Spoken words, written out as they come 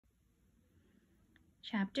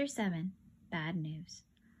Chapter 7. Bad News.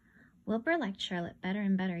 Wilbur liked Charlotte better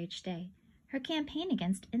and better each day. Her campaign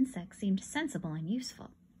against insects seemed sensible and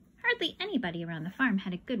useful. Hardly anybody around the farm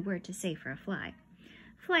had a good word to say for a fly.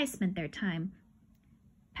 Flies spent their time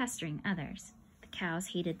pestering others. The cows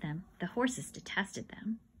hated them. The horses detested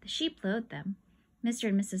them. The sheep loathed them. Mr.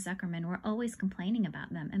 and Mrs. Zuckerman were always complaining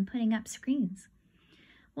about them and putting up screens.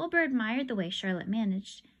 Wilbur admired the way Charlotte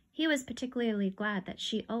managed. He was particularly glad that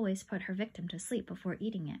she always put her victim to sleep before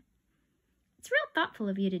eating it. "It's real thoughtful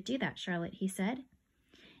of you to do that, Charlotte," he said.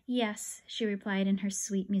 "Yes," she replied in her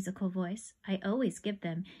sweet musical voice. "I always give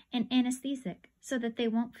them an anesthetic so that they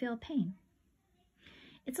won't feel pain.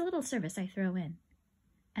 It's a little service I throw in."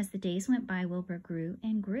 As the days went by, Wilbur grew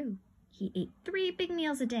and grew. He ate 3 big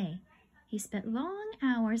meals a day. He spent long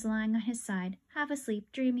hours lying on his side, half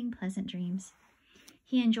asleep, dreaming pleasant dreams.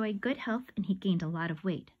 He enjoyed good health, and he gained a lot of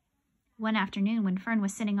weight. One afternoon, when Fern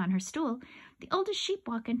was sitting on her stool, the oldest sheep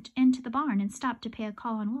walked into the barn and stopped to pay a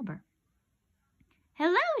call on Wilbur.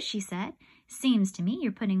 "Hello," she said. "Seems to me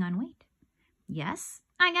you're putting on weight." "Yes,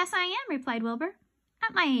 I guess I am," replied Wilbur.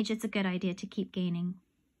 "At my age, it's a good idea to keep gaining."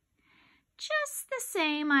 "Just the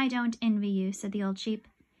same, I don't envy you," said the old sheep.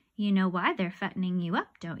 "You know why they're fattening you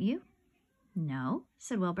up, don't you?" "No,"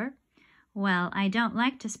 said Wilbur. "Well, I don't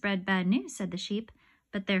like to spread bad news," said the sheep,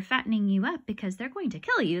 "but they're fattening you up because they're going to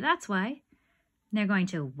kill you, that's why." "They're going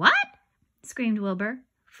to what?" screamed Wilbur.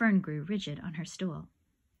 Fern grew rigid on her stool.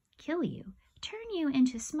 "Kill you, turn you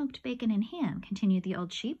into smoked bacon and ham," continued the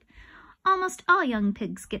old sheep. "Almost all young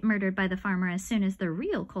pigs get murdered by the farmer as soon as the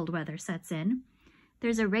real cold weather sets in.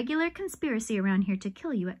 There's a regular conspiracy around here to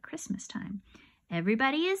kill you at Christmas time.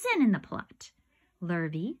 Everybody is in the plot.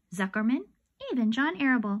 Lurvy, Zuckerman, even John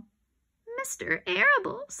Arable." "Mr.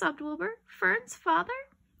 Arable," sobbed Wilbur, "Fern's father?"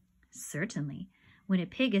 "Certainly. When a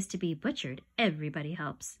pig is to be butchered, everybody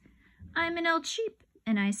helps. I'm an old sheep,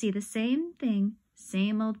 and I see the same thing,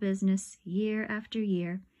 same old business, year after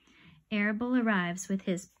year. Arable arrives with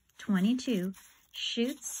his 22,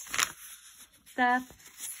 shoots the—"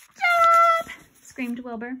 "Stop!" screamed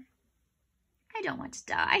Wilbur. "I don't want to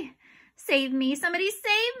die. Save me, somebody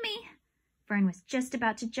save me!" Fern was just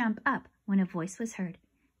about to jump up when a voice was heard.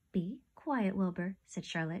 "Be quiet, Wilbur," said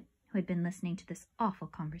Charlotte, who had been listening to this awful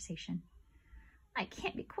conversation. "I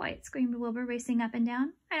can't be quiet," screamed Wilbur, racing up and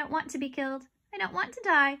down. "I don't want to be killed. I don't want to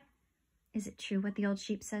die." "Is it true what the old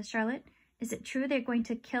sheep says, Charlotte? Is it true they're going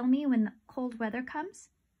to kill me when the cold weather comes?"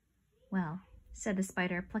 "Well," said the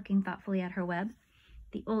spider, plucking thoughtfully at her web,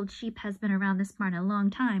 "the old sheep has been around this barn a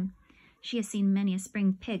long time. She has seen many a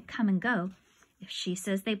spring pig come and go. If she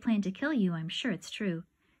says they plan to kill you, I'm sure it's true.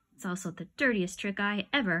 It's also the dirtiest trick I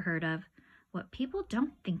ever heard of. What people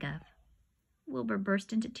don't think of." Wilbur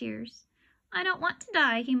burst into tears. "I don't want to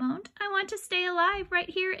die," he moaned. "I want to stay alive right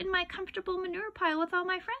here in my comfortable manure pile with all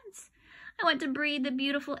my friends. I want to breathe the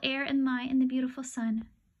beautiful air and lie in the beautiful sun."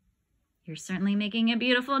 "You're certainly making a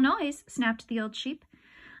beautiful noise," snapped the old sheep.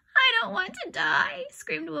 "I don't want to die,"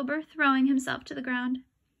 screamed Wilbur, throwing himself to the ground.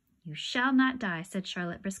 "You shall not die," said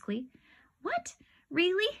Charlotte briskly. "What?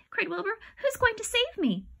 Really?" cried Wilbur. "Who's going to save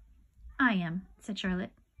me?" "I am," said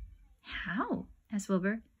Charlotte. "How?" asked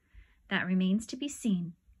Wilbur. "That remains to be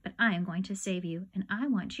seen, but I am going to save you, and I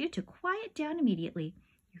want you to quiet down immediately.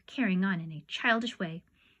 You're carrying on in a childish way.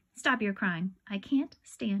 Stop your crying. I can't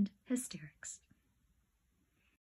stand hysterics."